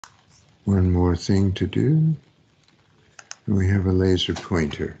one more thing to do. We have a laser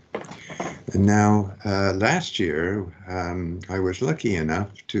pointer. And now, last year, I was lucky enough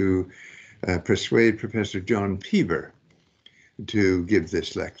to persuade Professor John Peever to give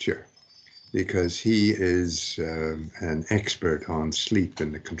this lecture because he is an expert on sleep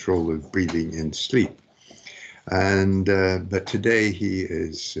and the control of breathing in sleep. And but today he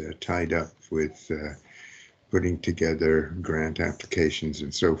is tied up with putting together grant applications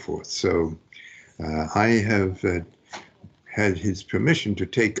and so forth. So I have had his permission to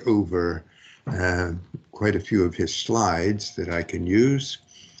take over quite a few of his slides that I can use,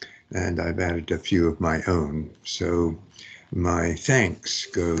 and I've added a few of my own. So my thanks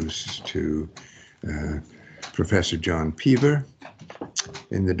goes to Professor John Peever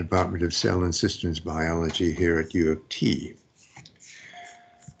in the Department of Cell and Systems Biology here at U of T.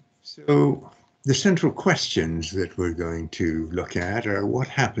 So the central questions that we're going to look at are what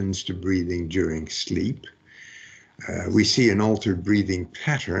happens to breathing during sleep. We see an altered breathing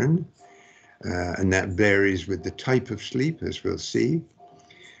pattern, and that varies with the type of sleep, as we'll see.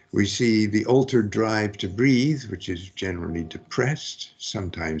 We see the altered drive to breathe, which is generally depressed,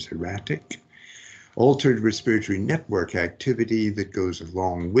 sometimes erratic. Altered respiratory network activity that goes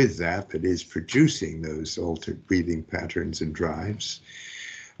along with that is producing those altered breathing patterns and drives.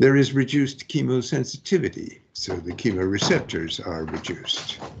 There is reduced chemosensitivity, so the chemoreceptors are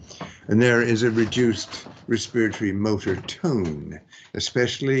reduced. And there is a reduced respiratory motor tone,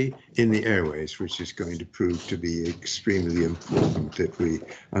 especially in the airways, which is going to prove to be extremely important that we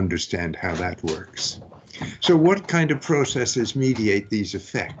understand how that works. So what kind of processes mediate these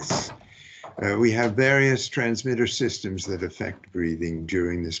effects? We have various transmitter systems that affect breathing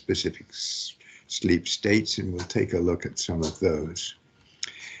during the specific sleep states, and we'll take a look at some of those.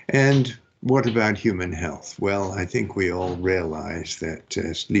 And what about human health? Well, I think we all realize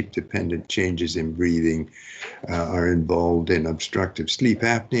that sleep-dependent changes in breathing are involved in obstructive sleep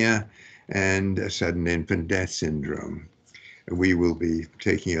apnea and sudden infant death syndrome. We will be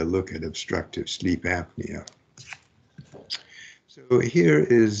taking a look at obstructive sleep apnea. So here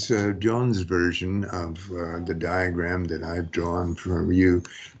is John's version of the diagram that I've drawn for you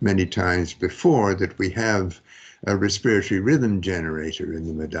many times before, that we have a respiratory rhythm generator in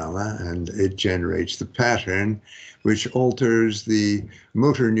the medulla, and it generates the pattern which alters the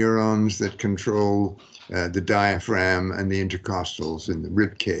motor neurons that control the diaphragm and the intercostals in the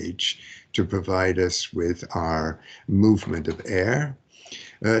rib cage to provide us with our movement of air.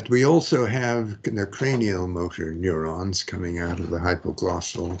 We also have the cranial motor neurons coming out of the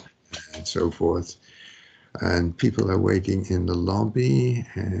hypoglossal and so forth. And people are waiting in the lobby,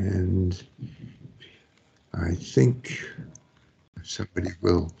 and I think somebody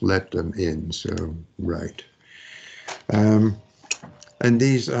will let them in, so right. And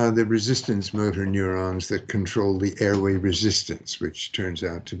these are the resistance motor neurons that control the airway resistance, which turns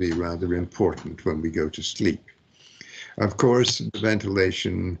out to be rather important when we go to sleep. Of course, the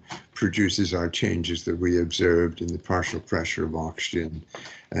ventilation produces our changes that we observed in the partial pressure of oxygen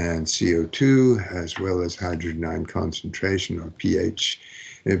and CO2, as well as hydrogen ion concentration, or pH,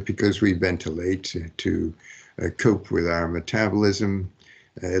 because we ventilate to cope with our metabolism,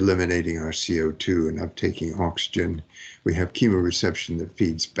 eliminating our CO2 and uptaking oxygen. We have chemoreception that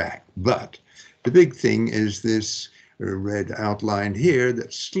feeds back. But the big thing is this red outline here,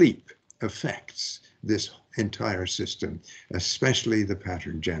 that sleep affects this entire system, especially the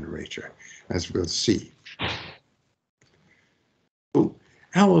pattern generator, as we'll see. So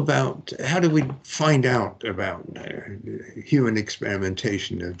how do we find out about human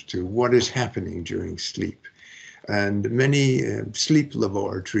experimentation as to what is happening during sleep? And many sleep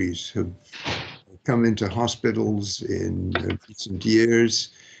laboratories have come into hospitals in recent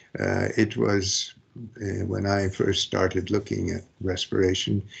years. It was when I first started looking at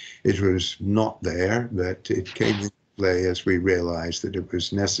respiration, it was not there, but it came into play as we realized that it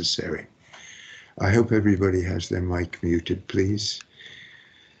was necessary. I hope everybody has their mic muted, please.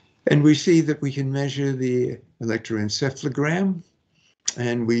 And we see that we can measure the electroencephalogram,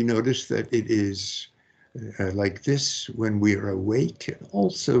 and we notice that it is like this when we are awake,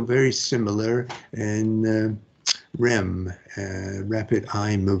 also very similar in REM, rapid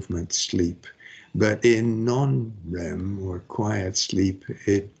eye movement sleep. But in non-REM or quiet sleep,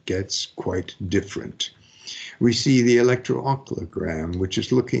 it gets quite different. We see the electrooculagram, which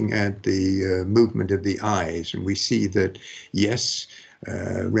is looking at the movement of the eyes, and we see that, yes,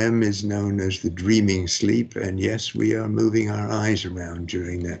 REM is known as the dreaming sleep, and yes, we are moving our eyes around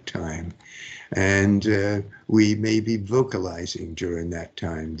during that time. And we may be vocalizing during that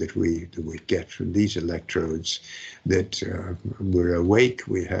time that we get from these electrodes that we're awake,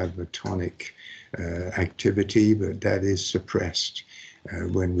 we have a tonic activity, but that is suppressed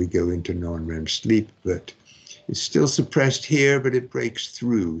when we go into non-REM sleep. But it's still suppressed here, but it breaks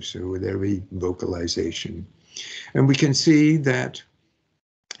through, so there is vocalization. And we can see that,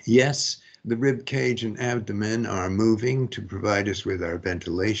 yes, the rib cage and abdomen are moving to provide us with our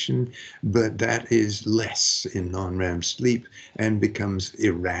ventilation, but that is less in non-REM sleep and becomes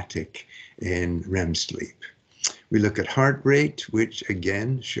erratic in REM sleep. We look at heart rate, which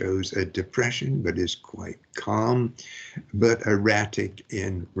again shows a depression, but is quite calm, but erratic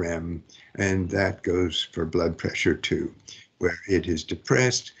in REM. And that goes for blood pressure too, where it is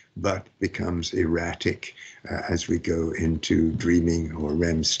depressed, but becomes erratic as we go into dreaming or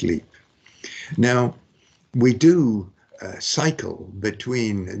REM sleep. Now, we do cycle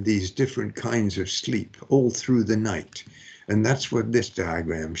between these different kinds of sleep all through the night. And that's what this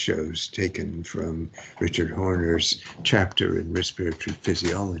diagram shows, taken from Richard Horner's chapter in respiratory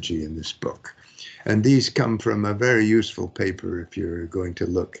physiology in this book. And these come from a very useful paper if you're going to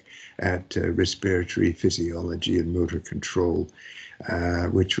look at respiratory physiology and motor control,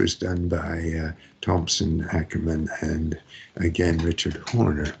 which was done by Thompson, Ackerman, and again, Richard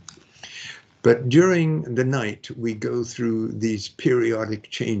Horner. But during the night, we go through these periodic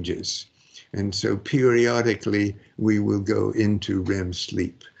changes. And so periodically, we will go into REM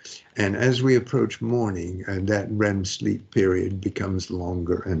sleep. And as we approach morning, that REM sleep period becomes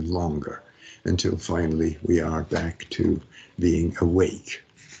longer and longer until finally we are back to being awake.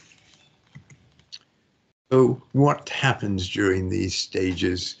 So what happens during these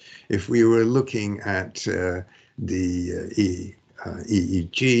stages? If we were looking at the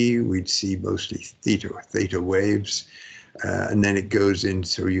EEG, we'd see mostly theta waves, and then it goes in,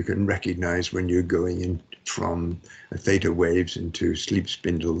 so you can recognize when you're going in from theta waves into sleep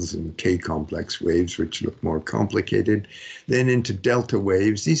spindles and K-complex waves, which look more complicated, then into delta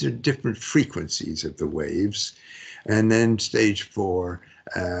waves. These are different frequencies of the waves. And then stage 4,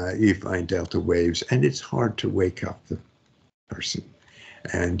 you find delta waves, and it's hard to wake up the person,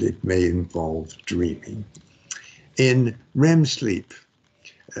 and it may involve dreaming. In REM sleep,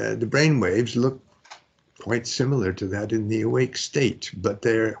 the brain waves look quite similar to that in the awake state, but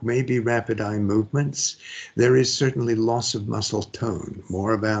there may be rapid eye movements. There is certainly loss of muscle tone.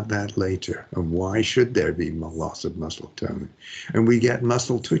 More about that later. And why should there be loss of muscle tone? And we get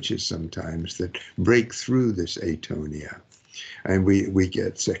muscle twitches sometimes that break through this atonia. And we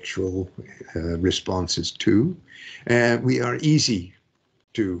get sexual responses too. And we are easy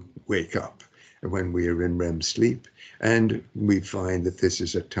to wake up when we are in REM sleep. And we find that this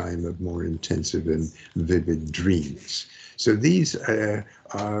is a time of more intensive and vivid dreams. So these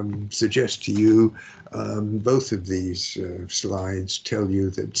suggest to you, both of these slides tell you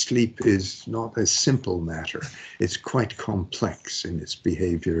that sleep is not a simple matter. It's quite complex in its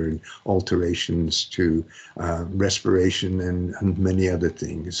behavior and alterations to respiration and many other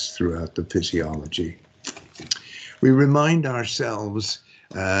things throughout the physiology. We remind ourselves,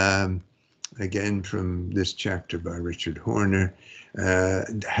 again from this chapter by Richard Horner,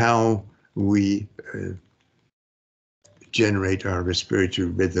 how we generate our respiratory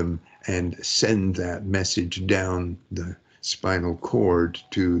rhythm and send that message down the spinal cord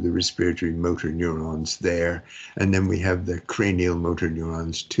to the respiratory motor neurons there. And then we have the cranial motor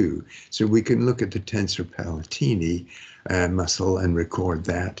neurons too. So we can look at the tensor palatini muscle and record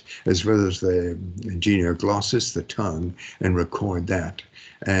that, as well as the genioglossus, the tongue, and record that.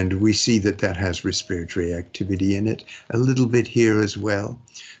 And we see that that has respiratory activity in it, a little bit here as well.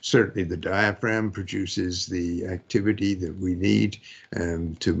 Certainly the diaphragm produces the activity that we need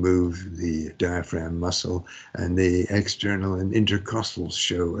to move the diaphragm muscle, and the external and intercostals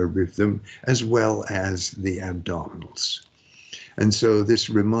show a rhythm, as well as the abdominals. And so this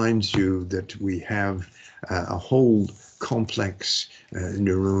reminds you that we have a whole complex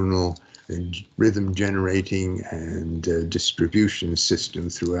neuronal and rhythm generating and distribution system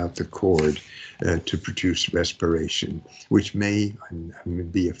throughout the cord to produce respiration, which may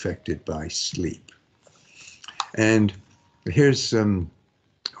be affected by sleep. And here's some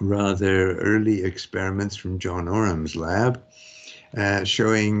rather early experiments from John Orham's lab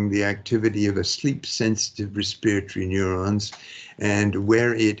showing the activity of a sleep-sensitive respiratory neurons and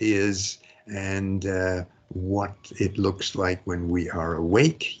where it is and what it looks like when we are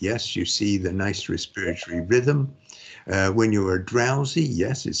awake. Yes, you see the nice respiratory rhythm. When you are drowsy,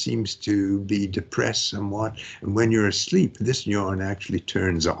 yes, it seems to be depressed somewhat. And when you're asleep, this neuron actually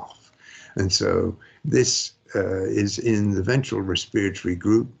turns off. And so this is in the ventral respiratory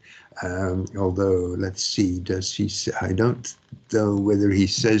group. Although, let's see, does he say, I don't know whether he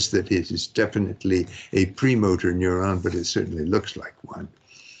says that it is definitely a premotor neuron, but it certainly looks like one.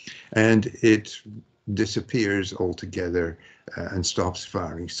 And it disappears altogether and stops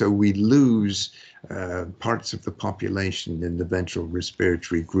firing. So we lose parts of the population in the ventral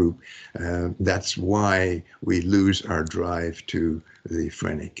respiratory group. That's why we lose our drive to the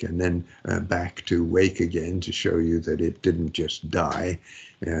phrenic, and then back to wake again to show you that it didn't just die,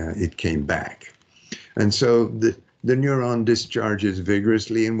 it came back. And so the neuron discharges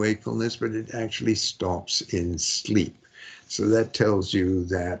vigorously in wakefulness, but it actually stops in sleep. So that tells you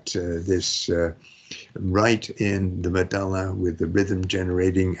that this right in the medulla with the rhythm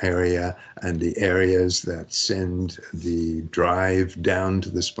generating area and the areas that send the drive down to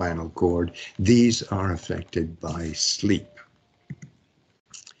the spinal cord, these are affected by sleep.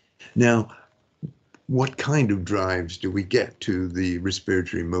 Now, what kind of drives do we get to the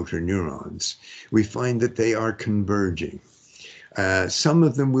respiratory motor neurons? We find that they are converging. Some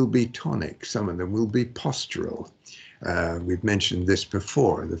of them will be tonic, some of them will be postural. We've mentioned this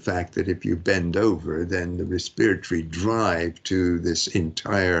before, the fact that if you bend over, then the respiratory drive to this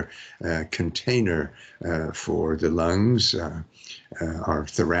entire container for the lungs, our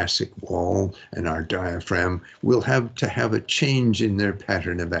thoracic wall and our diaphragm will have to have a change in their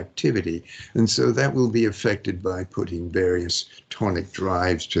pattern of activity. And so that will be affected by putting various tonic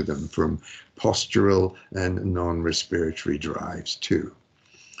drives to them, from postural and non-respiratory drives too.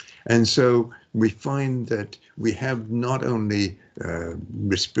 And so we find that we have not only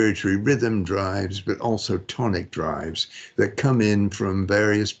respiratory rhythm drives, but also tonic drives that come in from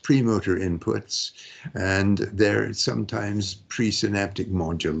various premotor inputs. And there's sometimes presynaptic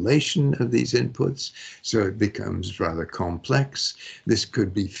modulation of these inputs, so it becomes rather complex. This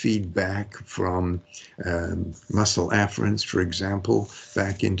could be feedback from muscle afferents, for example,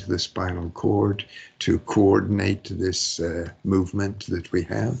 back into the spinal cord to coordinate this movement that we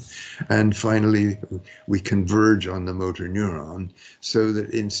have. And finally, we converge on the motor neuron, so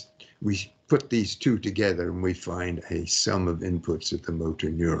that we put these two together and we find a sum of inputs at the motor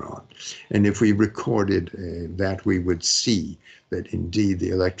neuron. And if we recorded that, we would see that indeed the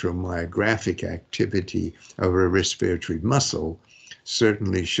electromyographic activity of a respiratory muscle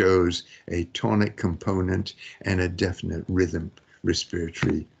certainly shows a tonic component and a definite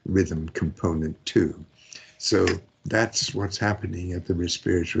respiratory rhythm component too. So that's what's happening at the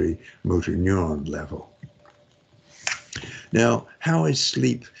respiratory motor neuron level. Now, how is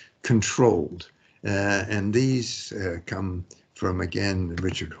sleep controlled? And these come from, again,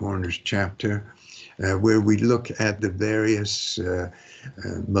 Richard Horner's chapter, where we look at the various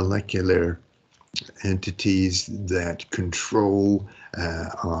molecular entities that control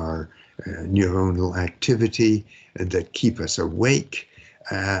our neuronal activity, that keep us awake,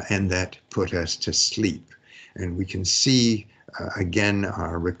 and that put us to sleep. And we can see, again,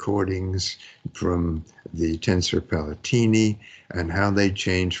 our recordings from the tensor palatini and how they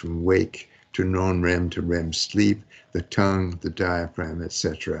change from wake to non-REM to REM sleep, the tongue, the diaphragm,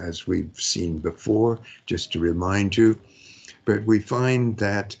 etc., as we've seen before, just to remind you. But we find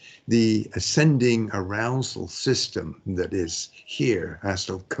that the ascending arousal system that is here,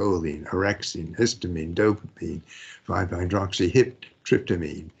 acetylcholine, orexin, histamine, dopamine,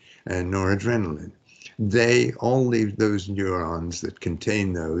 5-hydroxytryptamine, and noradrenaline, all those neurons that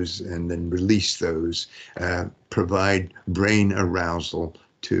contain those and then release those provide brain arousal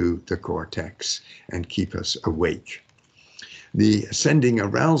to the cortex and keep us awake. The ascending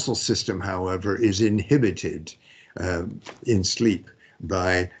arousal system, however, is inhibited in sleep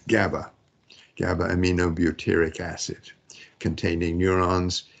by GABA aminobutyric acid containing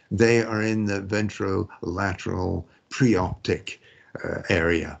neurons. They are in the ventrolateral preoptic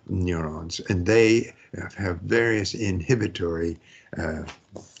area neurons, and they have various inhibitory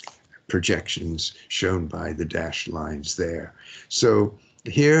projections shown by the dashed lines there. So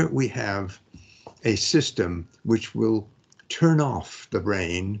here we have a system which will turn off the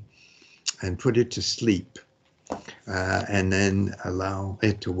brain and put it to sleep, and then allow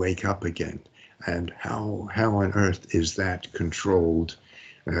it to wake up again. And how on earth is that controlled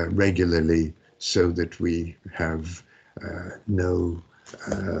regularly so that we have no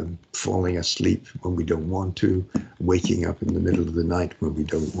falling asleep when we don't want to, waking up in the middle of the night when we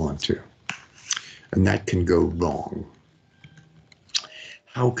don't want to? And that can go wrong.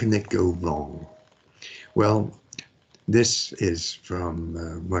 How can it go wrong? Well, this is from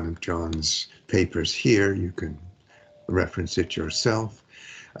one of John's papers here. You can reference it yourself,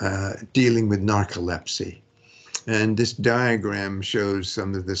 dealing with narcolepsy. And this diagram shows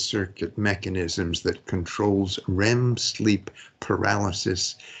some of the circuit mechanisms that controls REM sleep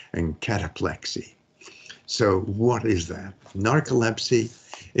paralysis and cataplexy. So what is that? Narcolepsy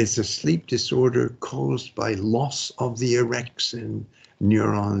is a sleep disorder caused by loss of the orexin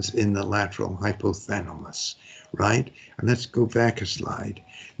neurons in the lateral hypothalamus, right? And let's go back a slide.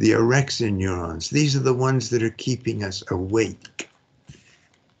 The orexin neurons, these are the ones that are keeping us awake.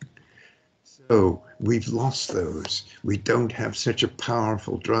 So we've lost those. We don't have such a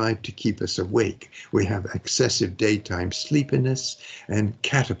powerful drive to keep us awake. We have excessive daytime sleepiness and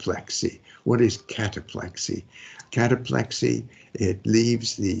cataplexy. What is cataplexy? Cataplexy, it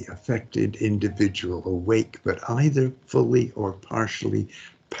leaves the affected individual awake, but either fully or partially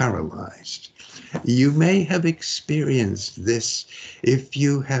paralyzed. You may have experienced this if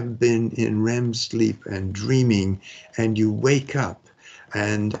you have been in REM sleep and dreaming and you wake up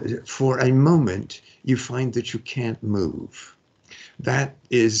and for a moment you find that you can't move. That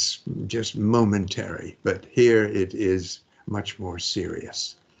is just momentary, but here it is much more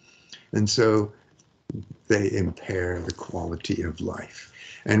serious. And so they impair the quality of life.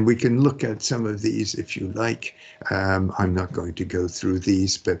 And we can look at some of these if you like. I'm not going to go through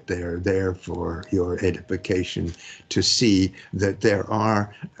these, but they're there for your edification to see that there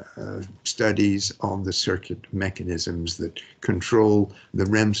are studies on the circuit mechanisms that control the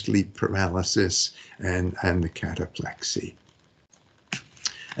REM sleep paralysis and the cataplexy.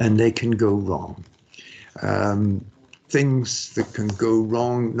 And they can go wrong. Things that can go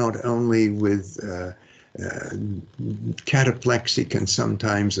wrong not only with cataplexy can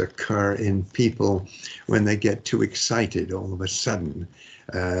sometimes occur in people when they get too excited. All of a sudden,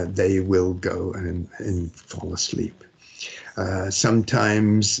 they will go and fall asleep.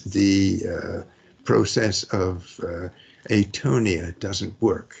 Sometimes the process of atonia doesn't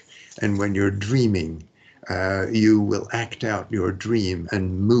work. And when you're dreaming, you will act out your dream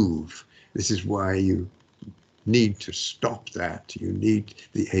and move. This is why you need to stop that. You need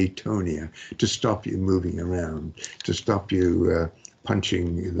the atonia to stop you moving around, to stop you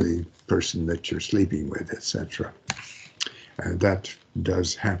punching the person that you're sleeping with, etc. That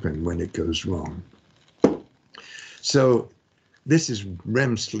does happen when it goes wrong. So this is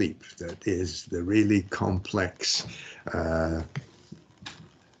REM sleep. That is the really complex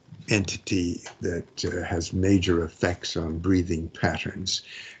entity that has major effects on breathing patterns.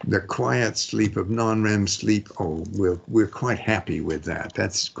 The quiet sleep of non-REM sleep, oh, we're quite happy with that.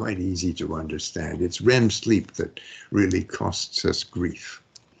 That's quite easy to understand. It's REM sleep that really costs us grief.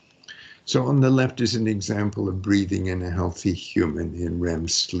 So on the left is an example of breathing in a healthy human in REM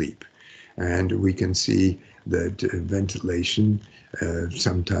sleep. And we can see that ventilation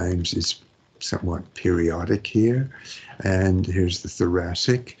sometimes is somewhat periodic here. And here's the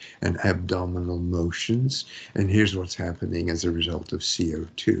thoracic and abdominal motions. And here's what's happening as a result of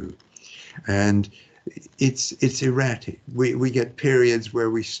CO2. And it's erratic. We get periods where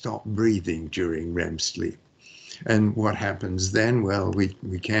we stop breathing during REM sleep. And what happens then? Well, we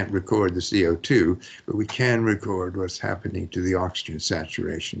can't record the CO2, but we can record what's happening to the oxygen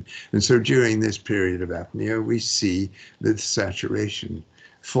saturation. And so during this period of apnea, we see the saturation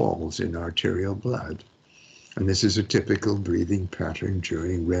falls in arterial blood. And this is a typical breathing pattern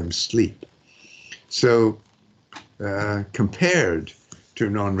during REM sleep. So compared to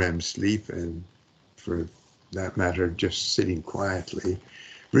non-REM sleep, and for that matter, just sitting quietly,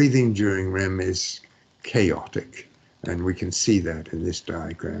 breathing during REM is chaotic. And we can see that in this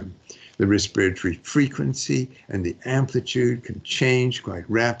diagram. The respiratory frequency and the amplitude can change quite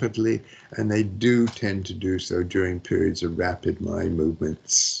rapidly, and they do tend to do so during periods of rapid mind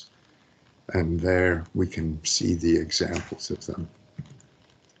movements. And there we can see the examples of them.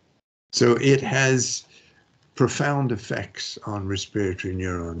 So it has profound effects on respiratory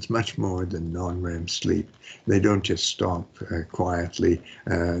neurons, much more than non-REM sleep. They don't just stop quietly,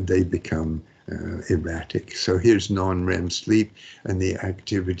 they become erratic. So here's non-REM sleep and the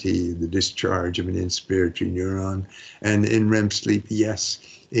activity, the discharge of an inspiratory neuron. And in REM sleep, yes,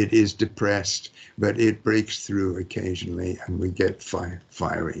 it is depressed, but it breaks through occasionally and we get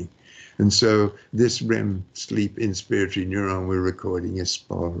firing. And so this REM sleep inspiratory neuron we're recording is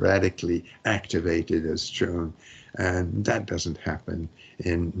sporadically activated as shown, and that doesn't happen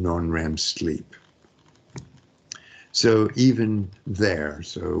in non-REM sleep. So even there,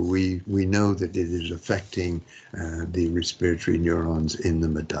 so we know that it is affecting the respiratory neurons in the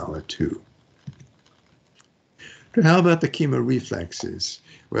medulla too. But how about the chemoreflexes?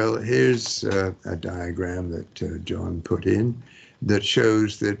 Well, here's a diagram that John put in that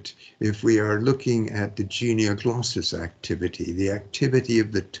shows that if we are looking at the genioglossus activity, the activity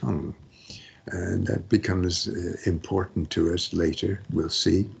of the tongue, and that becomes important to us later, we'll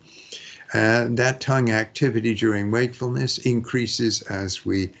see. That tongue activity during wakefulness increases as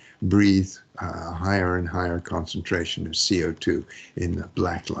we breathe a higher and higher concentration of CO2 in the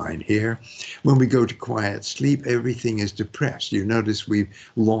black line here. When we go to quiet sleep, everything is depressed. You notice we've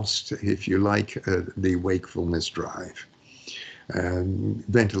lost, if you like, the wakefulness drive.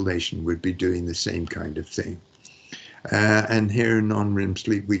 Ventilation would be doing the same kind of thing. And here in non-REM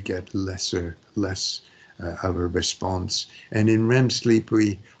sleep, we get less of a response. And in REM sleep,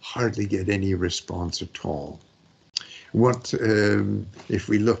 we hardly get any response at all. What if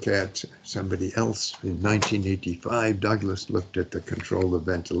we look at somebody else in 1985, Douglas looked at the control of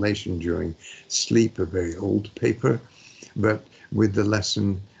ventilation during sleep, a very old paper, but with the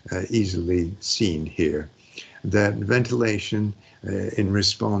lesson easily seen here, that ventilation in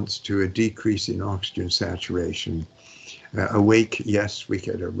response to a decrease in oxygen saturation. Awake, yes, we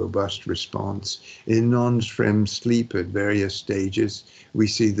get a robust response. In non-REM sleep at various stages, we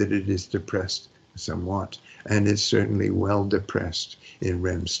see that it is depressed somewhat, and it's certainly well depressed in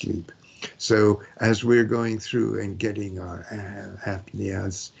REM sleep. So as we're going through and getting our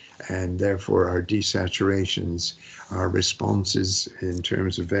apneas and therefore our desaturations, our responses in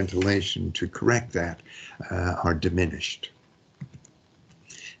terms of ventilation to correct that are diminished.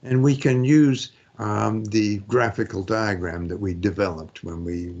 And we can use the graphical diagram that we developed when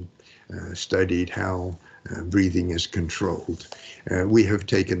we studied how breathing is controlled. We have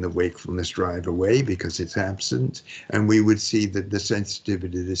taken the wakefulness drive away because it's absent, and we would see that the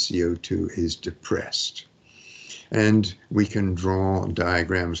sensitivity to CO2 is depressed. And we can draw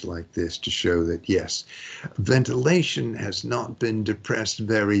diagrams like this to show that, yes, ventilation has not been depressed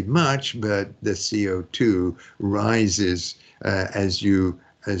very much, but the CO2 rises as you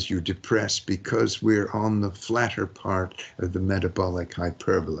depress, because we're on the flatter part of the metabolic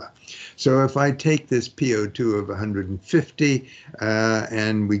hyperbola. So if I take this PO2 of 150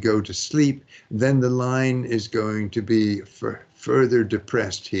 and we go to sleep, then the line is going to be further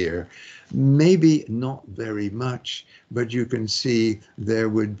depressed here. Maybe not very much, but you can see there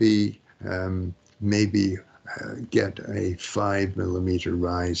would be maybe get a 5 millimeter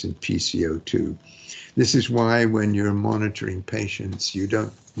rise in PCO2. This is why when you're monitoring patients, you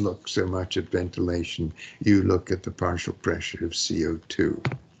don't look so much at ventilation, you look at the partial pressure of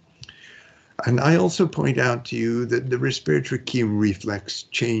CO2. And I also point out to you that the respiratory chemoreflex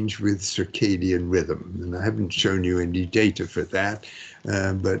change with circadian rhythm. And I haven't shown you any data for that,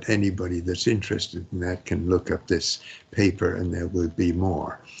 but anybody that's interested in that can look up this paper and there will be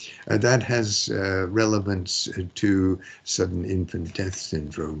more. That has relevance to sudden infant death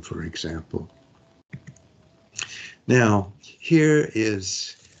syndrome, for example. Now, here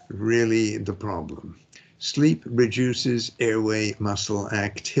is really the problem. Sleep reduces airway muscle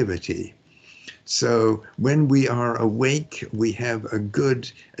activity. So when we are awake, we have a good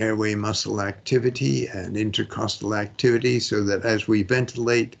airway muscle activity and intercostal activity, so that as we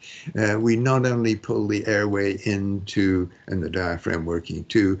ventilate, we not only pull the airway into, and the diaphragm working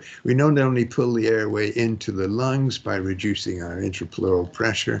too, we not only pull the airway into the lungs by reducing our intrapleural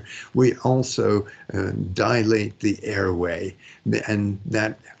pressure, we also dilate the airway. And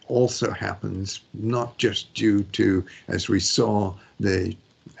that also happens not just due to, as we saw, the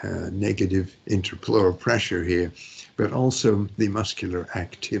negative intrapleural pressure here, but also the muscular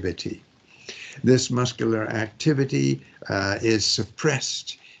activity. This muscular activity is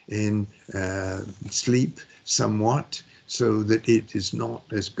suppressed in sleep somewhat, so that it is not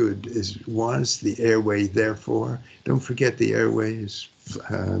as good as it was. The airway, therefore, don't forget the airway is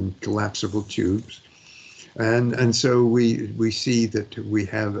collapsible tubes. And so we see that we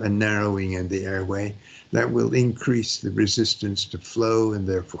have a narrowing in the airway that will increase the resistance to flow and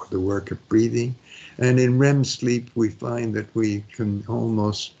therefore the work of breathing. And in REM sleep, we find that we can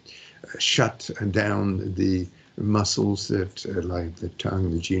almost shut down the muscles that like the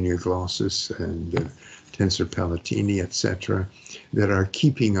tongue, the genioglossus and the tensor palatini, etc., that are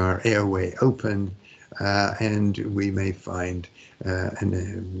keeping our airway open, and we may find a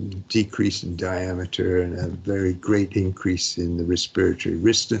decrease in diameter and a very great increase in the respiratory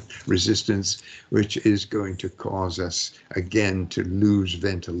resistance, which is going to cause us again to lose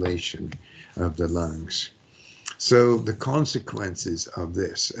ventilation of the lungs. So the consequences of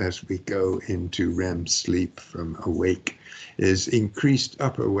this as we go into REM sleep from awake is increased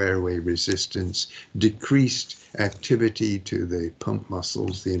upper airway resistance, decreased activity to the pump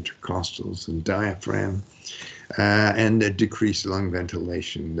muscles, the intercostals and diaphragm, and a decreased lung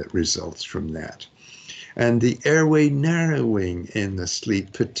ventilation that results from that. And the airway narrowing in the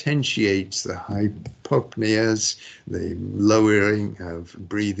sleep potentiates the hypopneas, the lowering of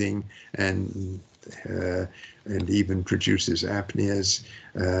breathing, and even produces apneas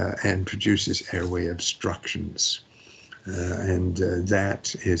and produces airway obstructions. And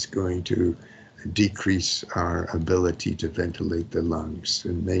that is going to decrease our ability to ventilate the lungs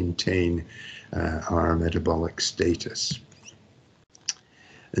and maintain our metabolic status.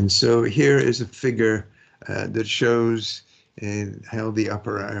 And so here is a figure that shows how the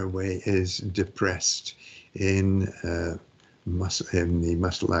upper airway is depressed in the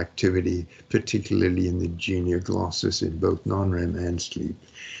muscle activity, particularly in the genioglossus in both non-REM and sleep.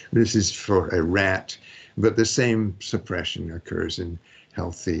 This is for a rat, but the same suppression occurs in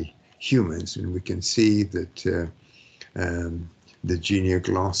healthy humans, and we can see that the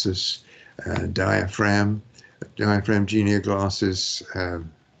genioglossus diaphragm, genioglossus,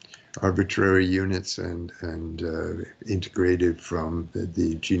 arbitrary units and integrated from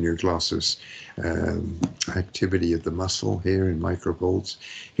the genioglossus activity of the muscle here in microvolts.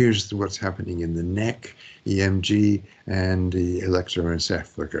 Here's what's happening in the neck, EMG, and the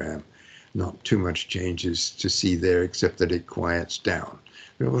electroencephalogram. Not too much changes to see there, except that it quiets down.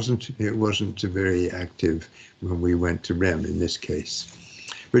 It wasn't very active when we went to REM in this case.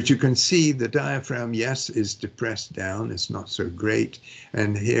 But you can see the diaphragm, yes, is depressed down. It's not so great.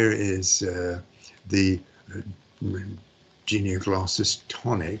 And here is the genioglossus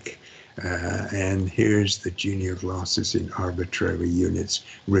tonic. And here's the genioglossus in arbitrary units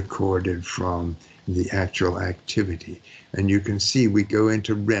recorded from the actual activity. And you can see we go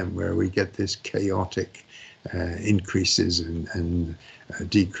into REM where we get this chaotic increases and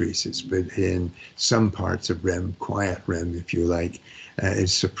decreases. But in some parts of REM, quiet REM, if you like,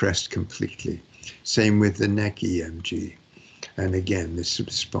 is suppressed completely. Same with the neck EMG. And again, this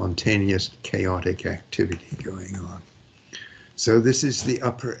spontaneous chaotic activity going on. So this is the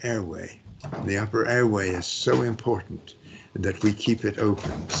upper airway. The upper airway is so important that we keep it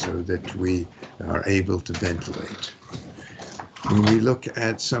open so that we are able to ventilate. When we look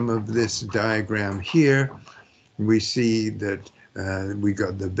at some of this diagram here, we see that we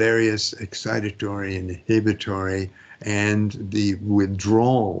got the various excitatory and inhibitory and the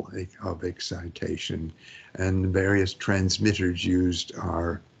withdrawal of excitation, and the various transmitters used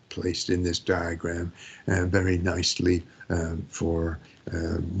are placed in this diagram very nicely for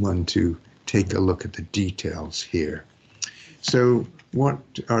one to take a look at the details here. So what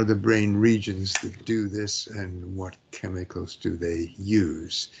are the brain regions that do this, and what chemicals do they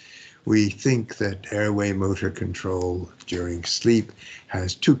use? We think that airway motor control during sleep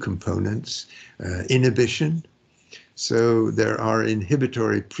has two components, inhibition. So there are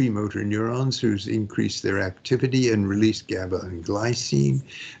inhibitory premotor neurons whose increase their activity and release GABA and glycine.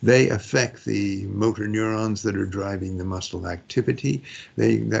 They affect the motor neurons that are driving the muscle activity.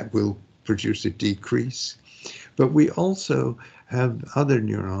 That will produce a decrease. But we also have other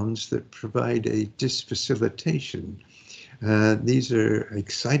neurons that provide a disfacilitation. These are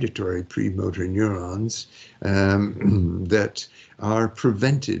excitatory premotor neurons that are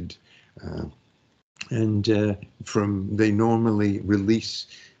prevented they normally release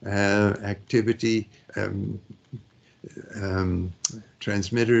activity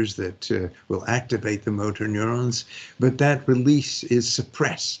transmitters that will activate the motor neurons, but that release is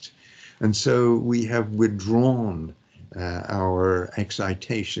suppressed. And so we have withdrawn our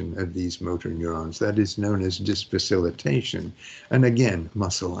excitation of these motor neurons. That is known as disfacilitation. And again,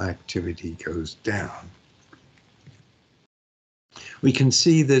 muscle activity goes down. We can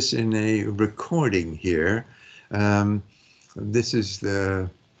see this in a recording here. This is the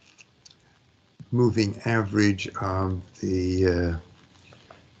moving average of the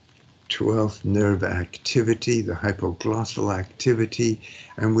 12th nerve activity, the hypoglossal activity,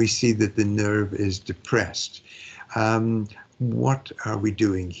 and we see that the nerve is depressed. What are we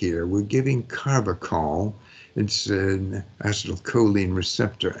doing here? We're giving carbachol, it's an acetylcholine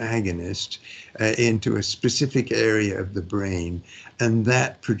receptor agonist, into a specific area of the brain, and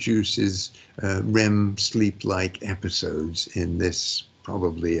that produces REM sleep-like episodes in this,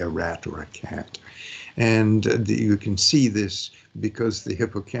 probably a rat or a cat. And you can see this because the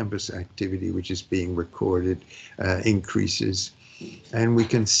hippocampus activity, which is being recorded, increases. And we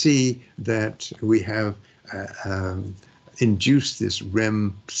can see that we have induced this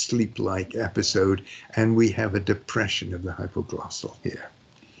REM sleep-like episode, and we have a depression of the hypoglossal here.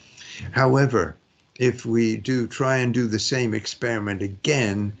 However, if we try and do the same experiment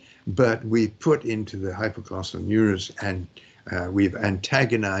again, but we put into the hypoglossal neurons and we've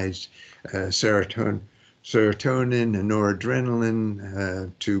antagonized serotonin serotonin and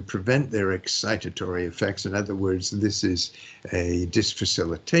noradrenaline to prevent their excitatory effects. In other words, this is a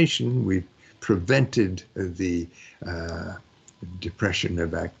dysfacilitation. We've prevented the depression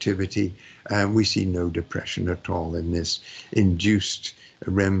of activity. We see no depression at all in this induced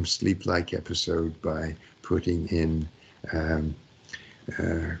REM sleep-like episode by putting in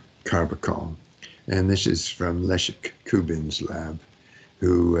carbachol. And this is from Leszek Kubin's lab,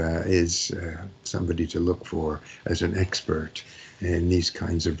 who is somebody to look for as an expert in these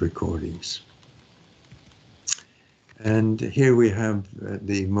kinds of recordings. And here we have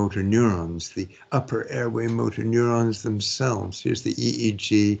the motor neurons, the upper airway motor neurons themselves. Here's the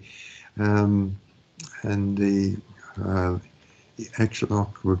EEG and the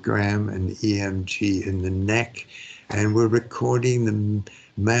electrogram and EMG in the neck. And we're recording the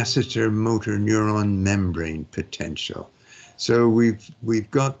masseter motor neuron membrane potential. So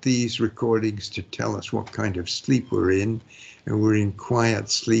we've got these recordings to tell us what kind of sleep we're in, and we're in quiet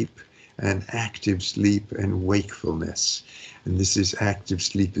sleep and active sleep and wakefulness. And this is active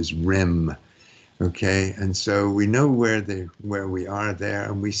sleep is REM. Okay, and so we know where we are there,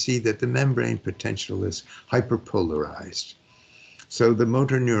 and we see that the membrane potential is hyperpolarized. So the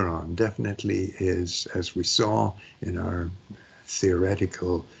motor neuron definitely is, as we saw in our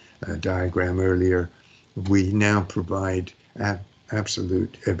theoretical diagram earlier, we now provide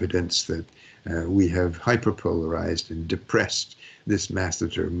absolute evidence that we have hyperpolarized and depressed this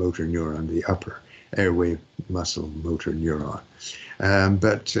masseter motor neuron, the upper airway muscle motor neuron.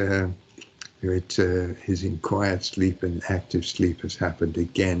 But it is in quiet sleep, and active sleep has happened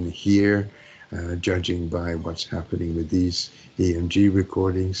again here, judging by what's happening with these EMG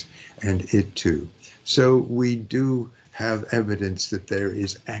recordings, and it too. So we do have evidence that there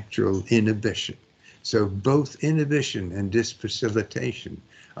is actual inhibition. So both inhibition and dysfacilitation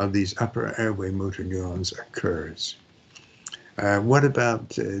of these upper airway motor neurons occurs. What about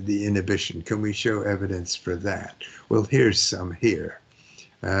the inhibition? Can we show evidence for that? Well, here's some here.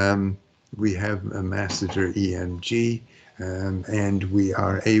 We have a masseter EMG, and we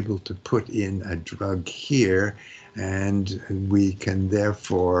are able to put in a drug here, and we can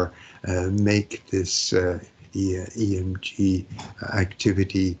therefore make this EMG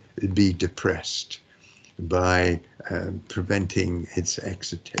activity be depressed by preventing its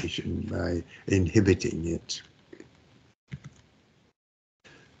excitation, by inhibiting it.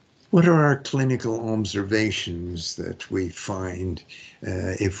 What are our clinical observations that we find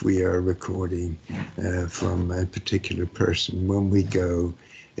if we are recording from a particular person when we go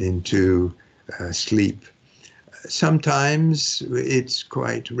into sleep? Sometimes it's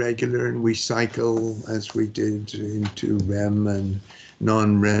quite regular, and we cycle as we did into REM and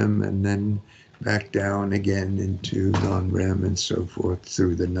non-REM, and then back down again into non-REM and so forth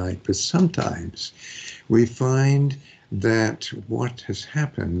through the night. But sometimes we find that what has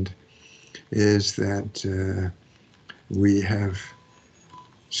happened is that we have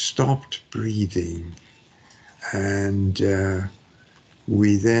stopped breathing, and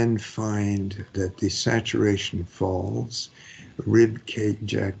we then find that the saturation falls, rib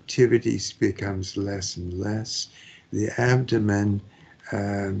cage activity becomes less and less, the abdomen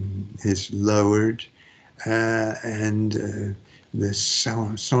is lowered, and the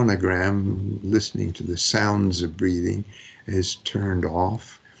sonogram, listening to the sounds of breathing, is turned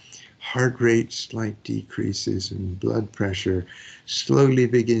off. Heart rate slight decreases, and blood pressure slowly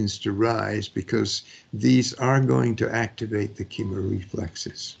begins to rise, because these are going to activate the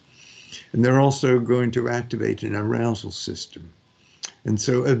chemoreflexes. And they're also going to activate an arousal system. And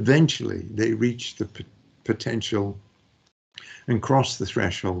so eventually they reach the potential and cross the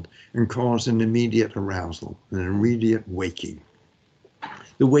threshold and cause an immediate arousal, an immediate waking.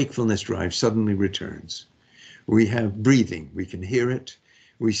 The wakefulness drive suddenly returns. We have breathing, we can hear it.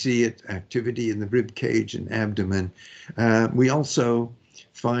 We see it, activity in the rib cage and abdomen. We also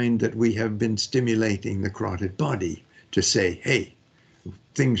find that we have been stimulating the carotid body to say, hey,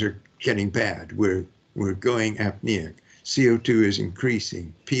 things are getting bad. We're going apneic. CO2 is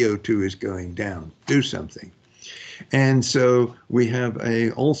increasing. PO2 is going down. Do something. And so we have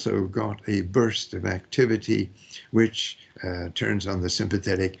also got a burst of activity which turns on the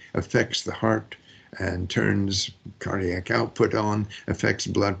sympathetic, affects the heart, and turns cardiac output on, affects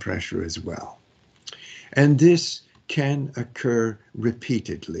blood pressure as well. And this can occur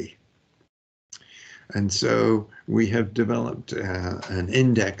repeatedly. And so we have developed an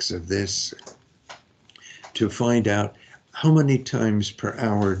index of this to find out how many times per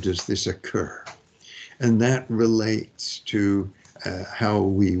hour does this occur. And that relates to how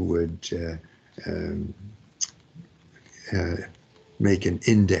we would make an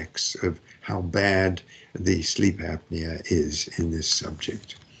index of how bad the sleep apnea is in this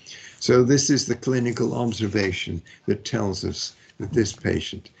subject. So this is the clinical observation that tells us that this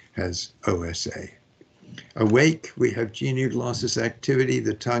patient has OSA. Awake, we have genioglossus activity.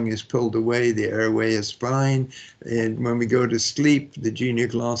 The tongue is pulled away. The airway is fine. And when we go to sleep, the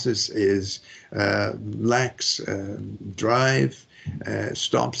genioglossus is lacks drive,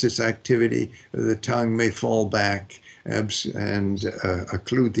 stops its activity. The tongue may fall back and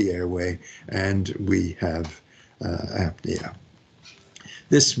occlude the airway, and we have apnea.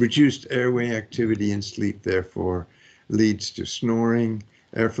 This reduced airway activity in sleep, therefore, leads to snoring,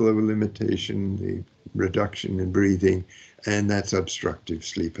 airflow limitation, the reduction in breathing, and that's obstructive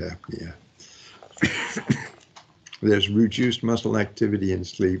sleep apnea. There's reduced muscle activity in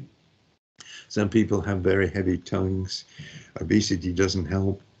sleep. Some people have very heavy tongues. Obesity doesn't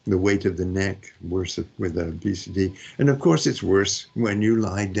help. The weight of the neck, worse with obesity. And of course, it's worse when you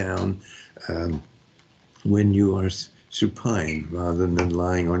lie down, when you are supine rather than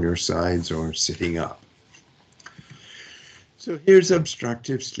lying on your sides or sitting up. So here's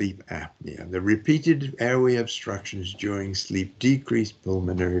obstructive sleep apnea. The repeated airway obstructions during sleep decrease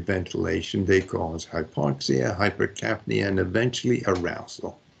pulmonary ventilation. They cause hypoxia, hypercapnia, and eventually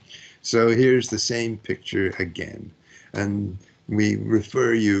arousal. So here's the same picture again. And we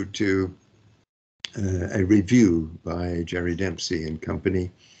refer you to a review by Jerry Dempsey and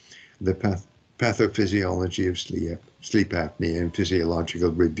company, the Pathophysiology of Sleep Apnea and Physiological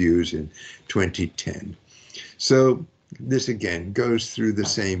Reviews in 2010. So this again goes through the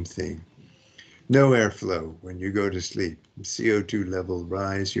same thing. No airflow when you go to sleep. CO2 level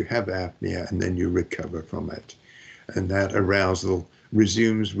rise, you have apnea, and then you recover from it. And that arousal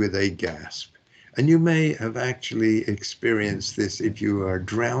resumes with a gasp. And you may have actually experienced this if you are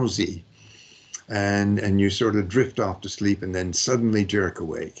drowsy and you sort of drift off to sleep and then suddenly jerk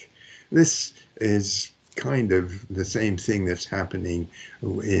awake. This is kind of the same thing that's happening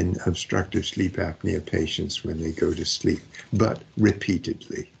in obstructive sleep apnea patients when they go to sleep, but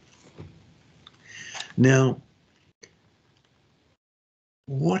repeatedly. Now,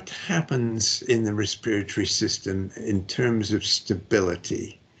 what happens in the respiratory system in terms of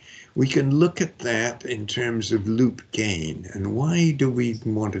stability? We can look at that in terms of loop gain. And why do we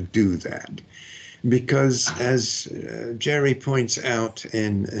want to do that? Because as Jerry points out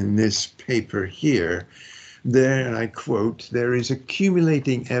in this paper here, there, and I quote, there is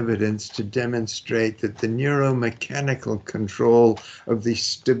accumulating evidence to demonstrate that the neuromechanical control of the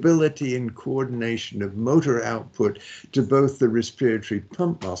stability and coordination of motor output to both the respiratory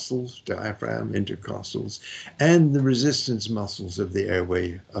pump muscles, diaphragm, intercostals, and the resistance muscles of the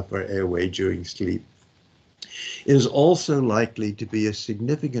airway, upper airway during sleep, is also likely to be a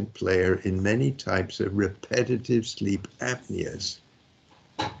significant player in many types of repetitive sleep apneas.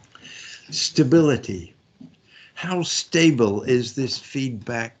 Stability. How stable is this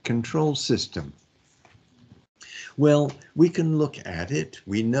feedback control system? Well, we can look at it.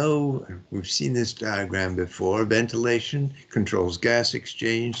 We know, we've seen this diagram before, ventilation controls gas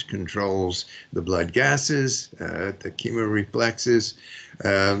exchange, controls the blood gases, the chemoreflexes,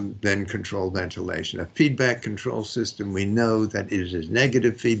 then control ventilation. A feedback control system, we know that it is a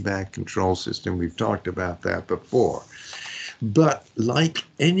negative feedback control system. We've talked about that before. But like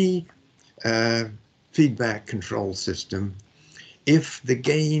any feedback control system, if the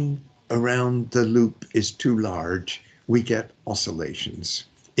gain around the loop is too large, we get oscillations,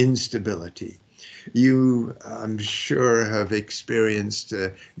 instability. You, I'm sure, have experienced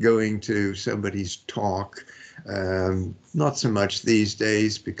going to somebody's talk, not so much these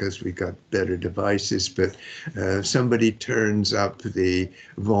days because we got better devices, but somebody turns up the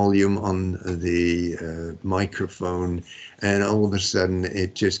volume on the microphone and all of a sudden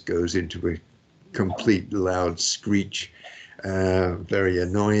it just goes into a complete loud screech, very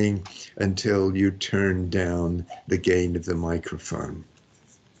annoying, until you turn down the gain of the microphone.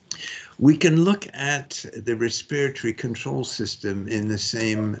 We can look at the respiratory control system in the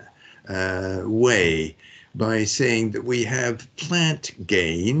same way by saying that we have plant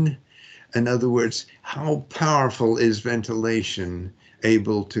gain. In other words, how powerful is ventilation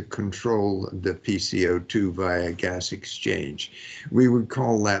able to control the PCO2 via gas exchange? We would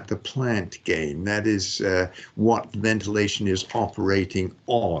call that the plant gain. That is what ventilation is operating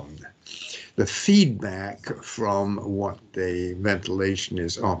on. The feedback from what the ventilation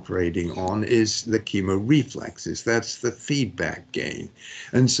is operating on is the chemoreflexes. That's the feedback gain.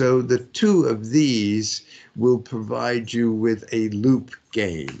 And so the two of these will provide you with a loop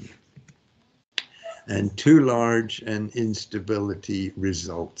gain. And too large and instability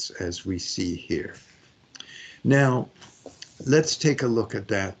results, as we see here. Now, let's take a look at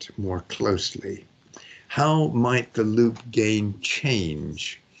that more closely. How might the loop gain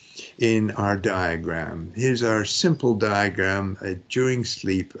change in our diagram? Here's our simple diagram during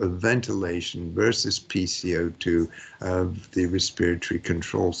sleep of ventilation versus PCO2 of the respiratory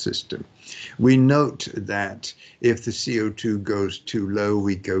control system. We note that if the CO2 goes too low,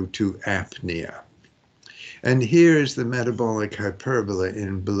 we go to apnea. And here is the metabolic hyperbola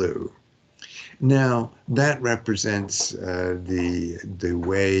in blue. Now, that represents the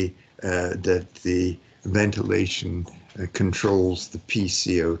way that the ventilation controls the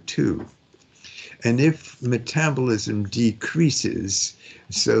PCO2. And if metabolism decreases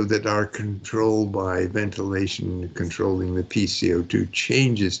so that our control by ventilation controlling the PCO2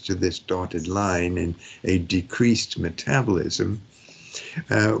 changes to this dotted line in a decreased metabolism,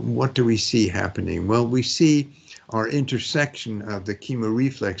 what do we see happening? Well, we see our intersection of the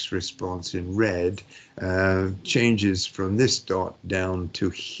chemoreflex response in red changes from this dot down to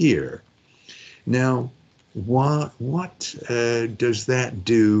here. Now, what does that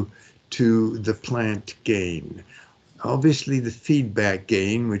do to the plant gain? Obviously, the feedback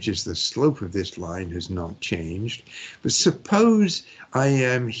gain, which is the slope of this line, has not changed. But suppose I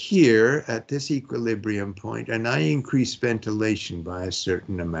am here at this equilibrium point and I increase ventilation by a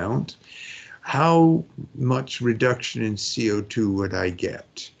certain amount. How much reduction in CO2 would I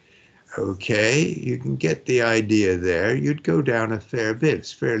get? Okay, you can get the idea there. You'd go down a fair bit.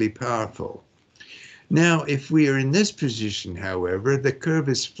 It's fairly powerful. Now, if we are in this position, however, the curve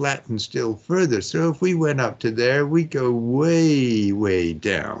is flattened still further. So if we went up to there, we go way, way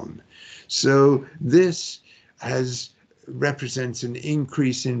down. So this represents an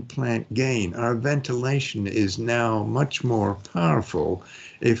increase in plant gain. Our ventilation is now much more powerful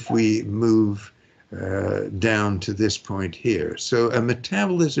if we move down to this point here. So a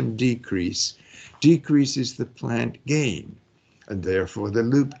metabolism decreases the plant gain, and therefore the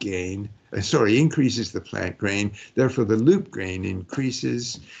loop gain increases the plant gain, therefore the loop gain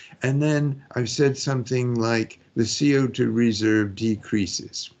increases. And then I've said something like the CO2 reserve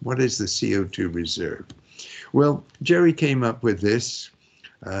decreases. What is the CO2 reserve? Well, Jerry came up with this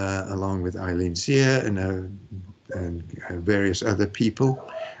along with Eileen Zia and various other people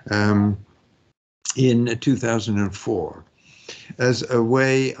in 2004. As a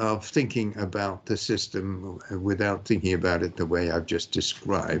way of thinking about the system without thinking about it the way I've just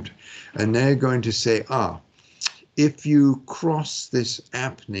described. And they're going to say, if you cross this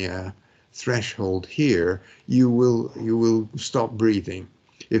apnea threshold here, you will stop breathing.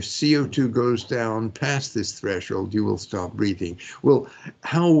 If CO2 goes down past this threshold, you will stop breathing. Well,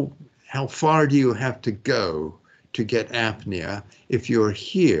 how far do you have to go to get apnea? If you're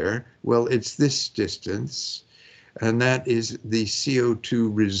here, well, it's this distance. And that is the CO2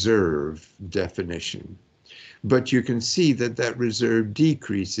 reserve definition. But you can see that that reserve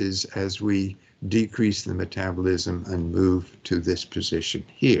decreases as we decrease the metabolism and move to this position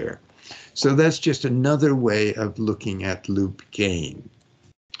here. So that's just another way of looking at loop gain.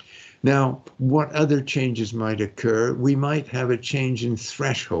 Now, what other changes might occur? We might have a change in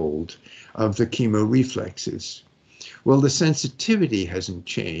threshold of the chemoreflexes. Well, the sensitivity hasn't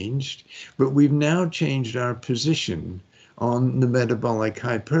changed, but we've now changed our position on the metabolic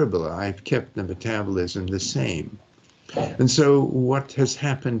hyperbola. I've kept the metabolism the same. And so what has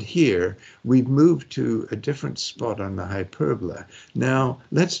happened here, we've moved to a different spot on the hyperbola. Now,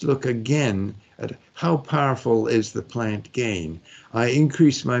 let's look again at how powerful is the plant gain. I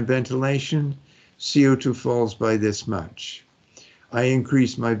increase my ventilation, CO2 falls by this much. I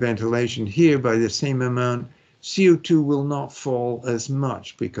increase my ventilation here by the same amount, CO2 will not fall as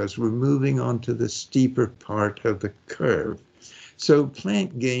much because we're moving on to the steeper part of the curve. So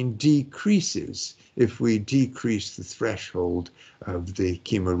plant gain decreases if we decrease the threshold of the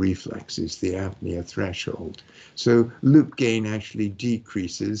chemoreflexes, the apnea threshold. So loop gain actually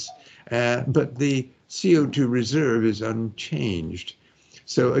decreases, but the CO2 reserve is unchanged.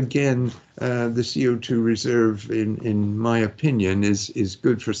 So again, the CO2 reserve, in my opinion, is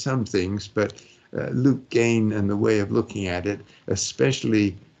good for some things, but loop gain and the way of looking at it,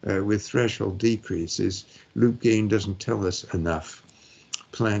 especially with threshold decreases, loop gain doesn't tell us enough.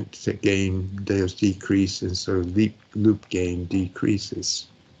 Plant gain does decrease, and so loop gain decreases.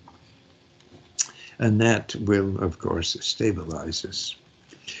 And that will, of course, stabilize us.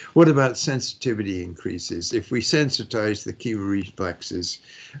 What about sensitivity increases? If we sensitize the chemoreflexes,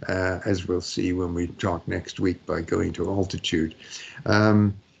 as we'll see when we talk next week by going to altitude,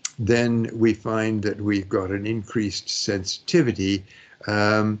 then we find that we've got an increased sensitivity,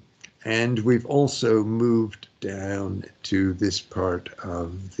 and we've also moved down to this part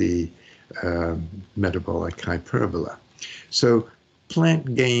of the metabolic hyperbola. So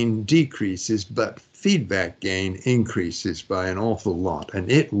plant gain decreases, but feedback gain increases by an awful lot, and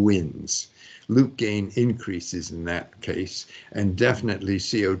it wins. Loop gain increases in that case, and definitely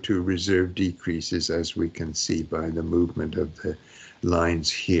CO2 reserve decreases, as we can see by the movement of the lines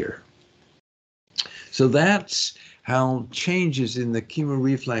here. So that's how changes in the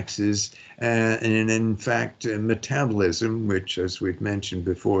chemoreflexes and in fact metabolism, which as we've mentioned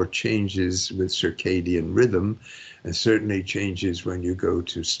before changes with circadian rhythm, and certainly changes when you go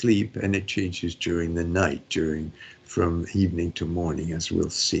to sleep, and it changes during the night, from evening to morning, as we'll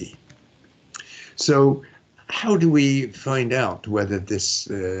see. So how do we find out whether this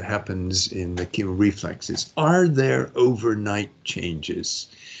happens in the chemoreflexes? Are there overnight changes?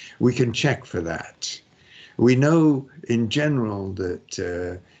 We can check for that. We know in general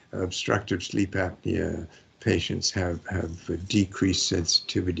that obstructive sleep apnea patients have decreased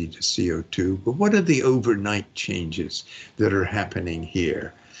sensitivity to CO2, but what are the overnight changes that are happening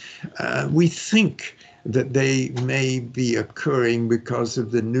here? We think that they may be occurring because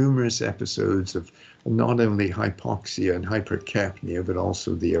of the numerous episodes of not only hypoxia and hypercapnia, but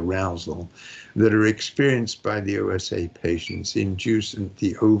also the arousal that are experienced by the OSA patients, induce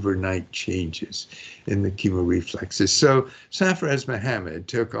the overnight changes in the chemoreflexes. So Safraz Mohammed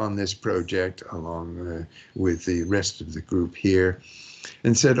took on this project along with the rest of the group here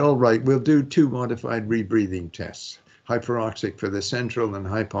and said, all right, we'll do 2 modified rebreathing tests. Hyperoxic for the central and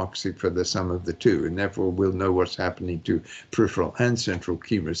hypoxic for the sum of the 2, and therefore we'll know what's happening to peripheral and central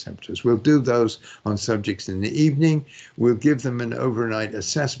chemoreceptors. We'll do those on subjects in the evening. We'll give them an overnight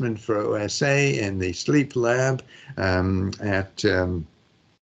assessment for OSA in the sleep lab at the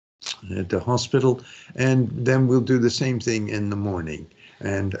hospital, and then we'll do the same thing in the morning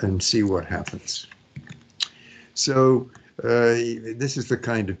and see what happens. So this is the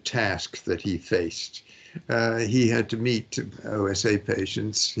kind of task that he faced. He had to meet OSA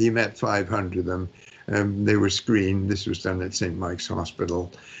patients. He met 500 of them. They were screened. This was done at St. Mike's Hospital,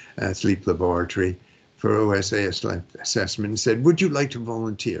 Sleep Laboratory, for OSA assessment, and said, would you like to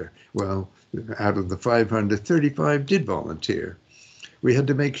volunteer? Well, out of the 500, 35 did volunteer. We had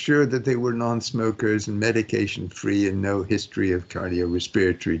to make sure that they were non-smokers and medication-free and no history of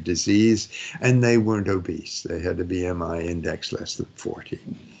cardiorespiratory disease, and they weren't obese. They had a BMI index less than 40.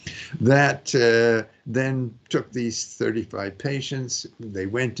 That then took these 35 patients. They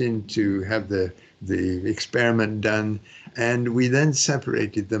went in to have the experiment done, and we then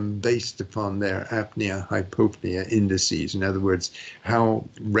separated them based upon their apnea-hypopnea indices. In other words, how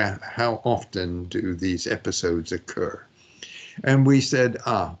often do these episodes occur? And we said,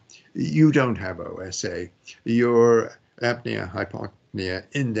 you don't have OSA. Your apnea-hypopnea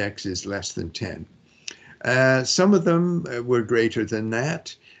index is less than 10. Some of them were greater than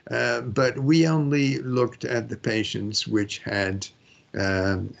that, but we only looked at the patients which had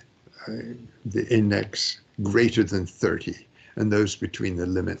the index greater than 30, and those between the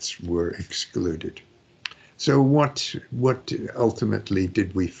limits were excluded. So what ultimately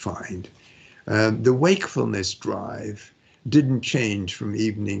did we find? The wakefulness drive didn't change from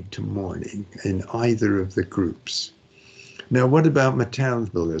evening to morning in either of the groups. Now, what about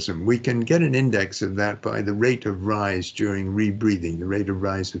metabolism? We can get an index of that by the rate of rise during rebreathing, the rate of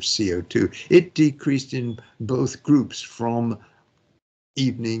rise of CO2. It decreased in both groups from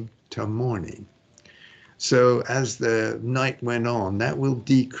evening to morning. So as the night went on, that will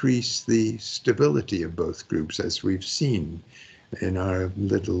decrease the stability of both groups, as we've seen in our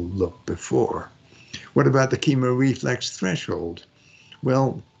little look before. What about the chemoreflex threshold?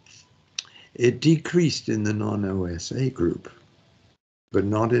 Well, it decreased in the non-OSA group, but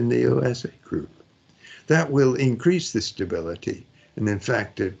not in the OSA group. That will increase the stability, and in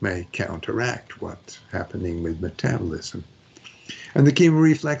fact, it may counteract what's happening with metabolism. And the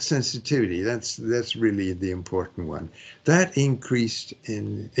chemoreflex sensitivity, that's really the important one. That increased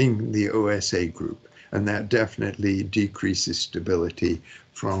in the OSA group, and that definitely decreases stability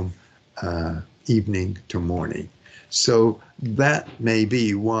from evening to morning. So that may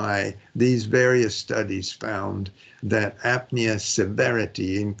be why these various studies found that apnea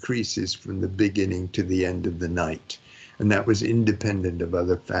severity increases from the beginning to the end of the night. And that was independent of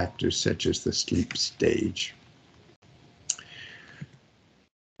other factors such as the sleep stage.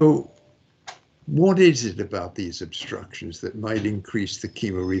 So what is it about these obstructions that might increase the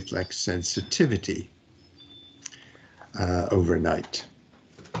chemoreflex sensitivity overnight?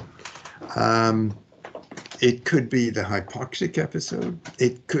 It could be the hypoxic episode,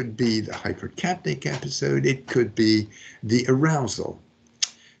 it could be the hypercapnic episode, it could be the arousal.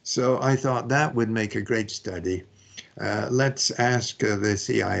 So I thought that would make a great study. Let's ask the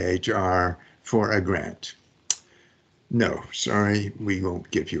CIHR for a grant. No, sorry, we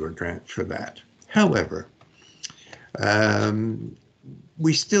won't give you a grant for that. However, um,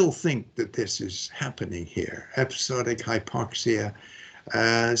 we still think that this is happening here. Episodic hypoxia,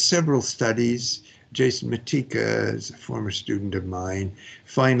 several studies. Jason Matika is a former student of mine,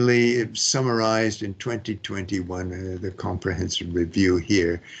 finally summarized in 2021, the comprehensive review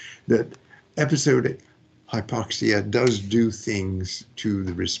here, that episodic hypoxia does do things to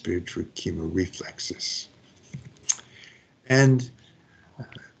the respiratory chemoreflexes. And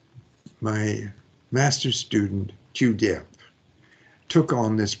my master's student, Chu Diep, took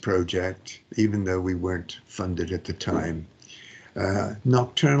on this project, even though we weren't funded at the time,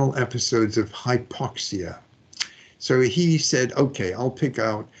 nocturnal episodes of hypoxia. So he said, okay, I'll pick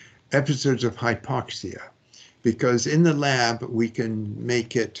out episodes of hypoxia, because in the lab we can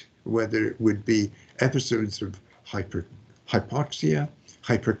make it whether it would be episodes of hypoxia,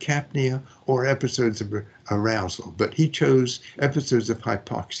 hypercapnia, or episodes of arousal. But he chose episodes of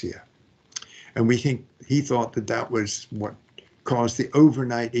hypoxia. And he thought that that was what caused the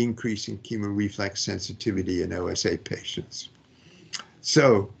overnight increase in chemoreflex sensitivity in OSA patients.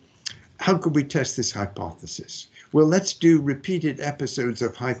 So how could we test this hypothesis? Well, let's do repeated episodes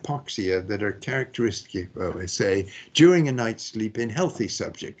of hypoxia that are characteristic of OSA during a night's sleep in healthy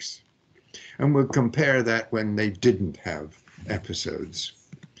subjects. And we'll compare that when they didn't have episodes.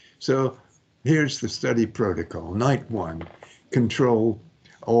 So here's the study protocol. Night 1, control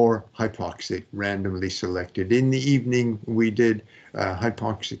or hypoxic, randomly selected. In the evening, we did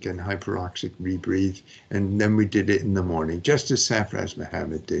hypoxic and hyperoxic rebreathe, and then we did it in the morning, just as Safraz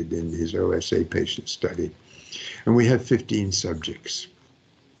Mohammed did in his OSA patient study. And we had 15 subjects.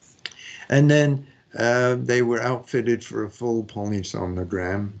 And then they were outfitted for a full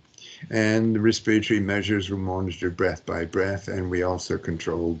polysomnogram, and the respiratory measures were monitored breath by breath, and we also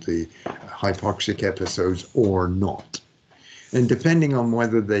controlled the hypoxic episodes or not. And depending on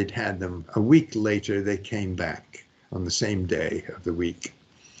whether they'd had them a week later, they came back on the same day of the week.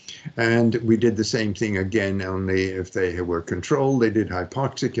 And we did the same thing again, only if they were controlled, they did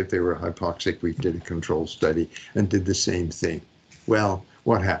hypoxic. If they were hypoxic, we did a control study and did the same thing. Well,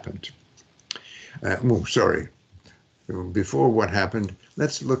 what happened? Before what happened,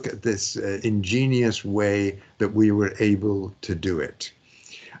 let's look at this ingenious way that we were able to do it.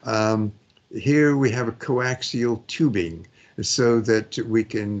 Here we have a coaxial tubing, so that we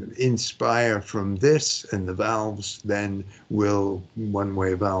can inspire from this, and the valves then will,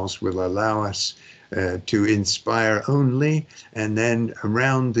 one-way valves will allow us to inspire only, and then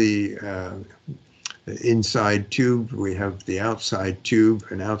around the inside tube we have the outside tube,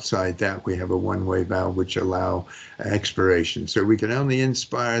 and outside that we have a one-way valve which allow expiration. So we can only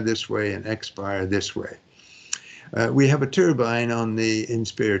inspire this way and expire this way. We have a turbine on the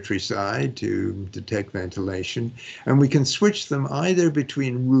inspiratory side to detect ventilation, and we can switch them either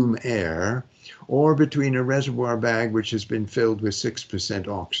between room air or between a reservoir bag which has been filled with 6%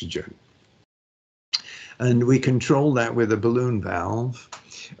 oxygen. And we control that with a balloon valve,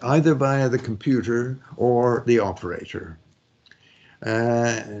 either via the computer or the operator.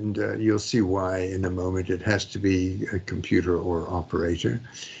 And you'll see why in a moment. It has to be a computer or operator.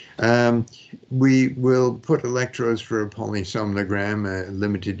 We will put electrodes for a polysomnogram, a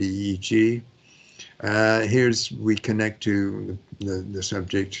limited EEG. We connect to the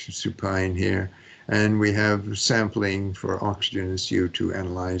subject supine here, and we have sampling for oxygen and CO2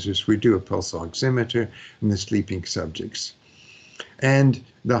 analyzers. We do a pulse oximeter in the sleeping subjects. And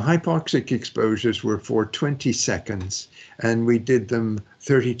the hypoxic exposures were for 20 seconds, and we did them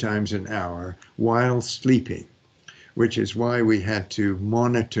 30 times an hour while sleeping, which is why we had to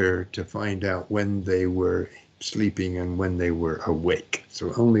monitor to find out when they were sleeping and when they were awake.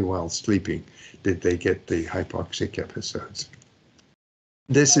 So only while sleeping did they get the hypoxic episodes.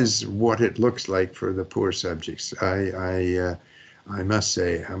 This is what it looks like for the poor subjects. I must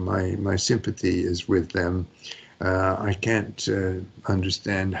say, my sympathy is with them. I can't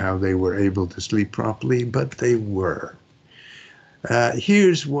understand how they were able to sleep properly, but they were.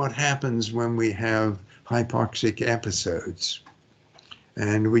 Here's what happens when we have hypoxic episodes.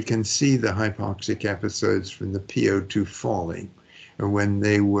 And we can see the hypoxic episodes from the PO2 falling, or when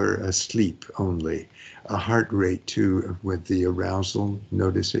they were asleep only. A heart rate too, with the arousal,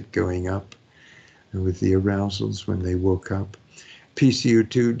 notice it going up, and with the arousals when they woke up.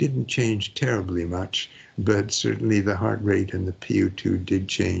 PCO2 didn't change terribly much, but certainly the heart rate and the PO2 did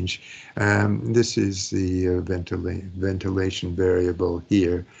change. This is the ventilation variable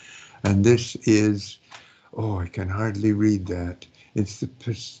here. And this is, oh, I can hardly read that. It's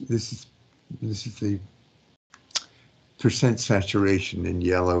this is the percent saturation in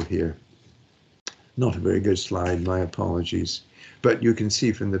yellow here. Not a very good slide, my apologies. But you can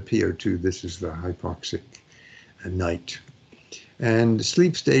see from the PO2, this is the hypoxic night. And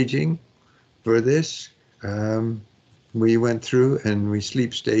sleep staging for this, we went through and we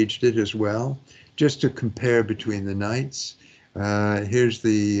sleep staged it as well, just to compare between the nights. Here's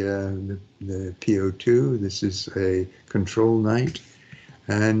the PO2. This is a control night.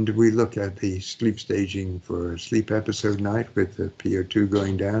 And we look at the sleep staging for sleep episode night with the PO2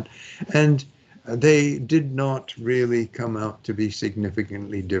 going down. And they did not really come out to be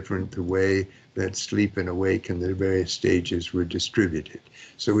significantly different the way that sleep and awake and the various stages were distributed.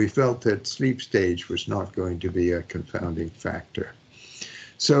 So we felt that sleep stage was not going to be a confounding factor.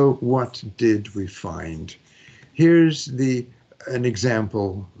 So what did we find? Here's an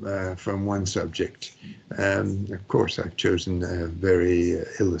example from one subject. Of course, I've chosen a very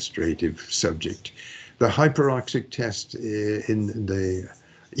illustrative subject. The hyperoxic test in the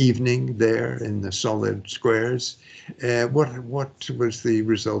evening there in the solid squares. What was the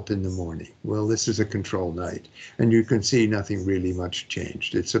result in the morning? Well, this is a control night, and you can see nothing really much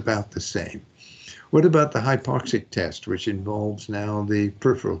changed. It's about the same. What about the hypoxic test, which involves now the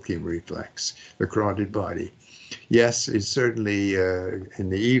peripheral chemoreflex, the carotid body? Yes, it's certainly in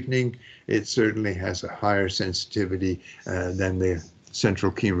the evening, it certainly has a higher sensitivity than the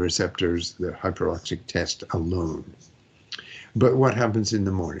central chemoreceptors, the hyperoxic test alone. But what happens in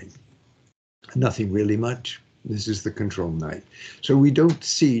the morning? Nothing really much. This is the control night. So we don't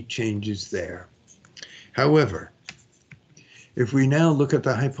see changes there. However, if we now look at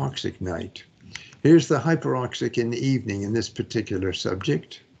the hypoxic night, here's the hyperoxic in the evening in this particular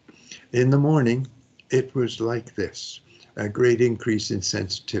subject. In the morning, it was like this, a great increase in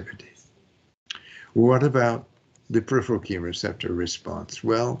sensitivity. What about the peripheral chemoreceptor response?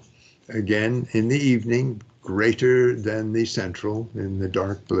 Well, again, in the evening, greater than the central in the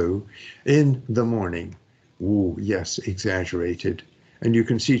dark blue. In the morning, ooh, yes, exaggerated. And you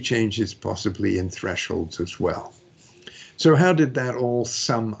can see changes possibly in thresholds as well. So how did that all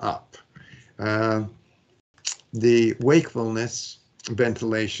sum up? The wakefulness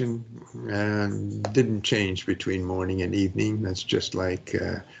ventilation didn't change between morning and evening. That's just like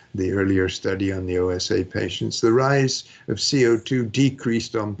the earlier study on the OSA patients. The rise of CO2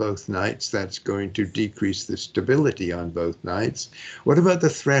 decreased on both nights. That's going to decrease the stability on both nights. What about the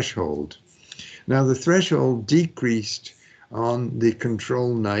threshold? Now the threshold decreased on the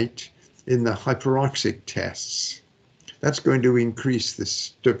control night in the hyperoxic tests. That's going to increase the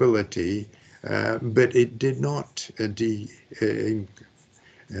stability, but it did not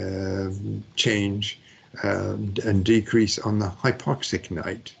change and decrease on the hypoxic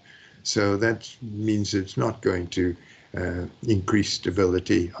night. So that means it's not going to increase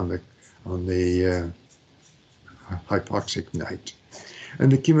stability on the hypoxic night.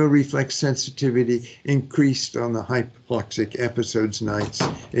 And the chemoreflex sensitivity increased on the hypoxic episodes nights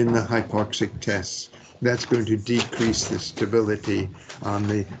in the hypoxic tests. That's going to decrease the stability on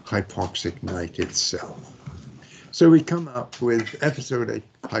the hypoxic night itself. So we come up with episodic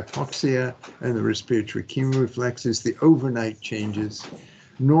hypoxia and the respiratory chemoreflexes, the overnight changes.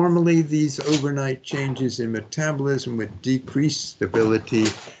 Normally, these overnight changes in metabolism with decreased stability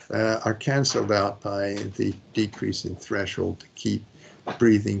are canceled out by the decrease in threshold to keep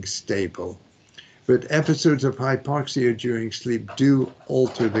breathing stable. But episodes of hypoxia during sleep do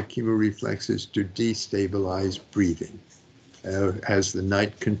alter the chemoreflexes to destabilize breathing as the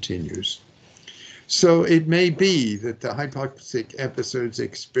night continues. So it may be that the hypoxic episodes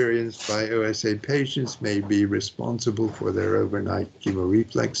experienced by OSA patients may be responsible for their overnight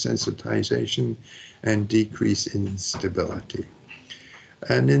chemoreflex sensitization and decrease in stability.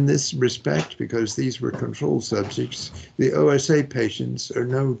 And in this respect, because these were control subjects, the OSA patients are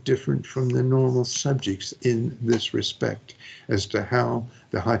no different from the normal subjects in this respect as to how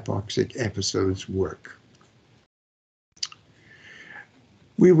the hypoxic episodes work.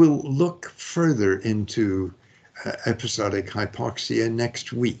 We will look further into episodic hypoxia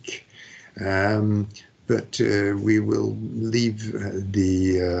next week, but we will leave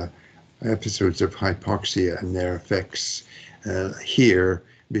the episodes of hypoxia and their effects here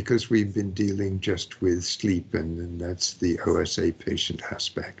because we've been dealing just with sleep, and that's the OSA patient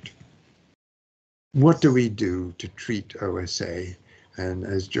aspect. What do we do to treat OSA? And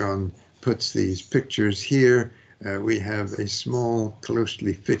as John puts these pictures here, we have a small,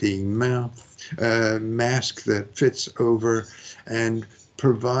 closely fitting mask that fits over and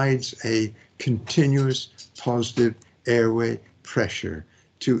provides a continuous positive airway pressure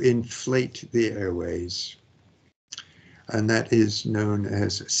to inflate the airways. And that is known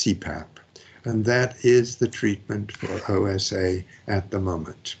as CPAP. And that is the treatment for OSA at the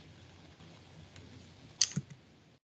moment.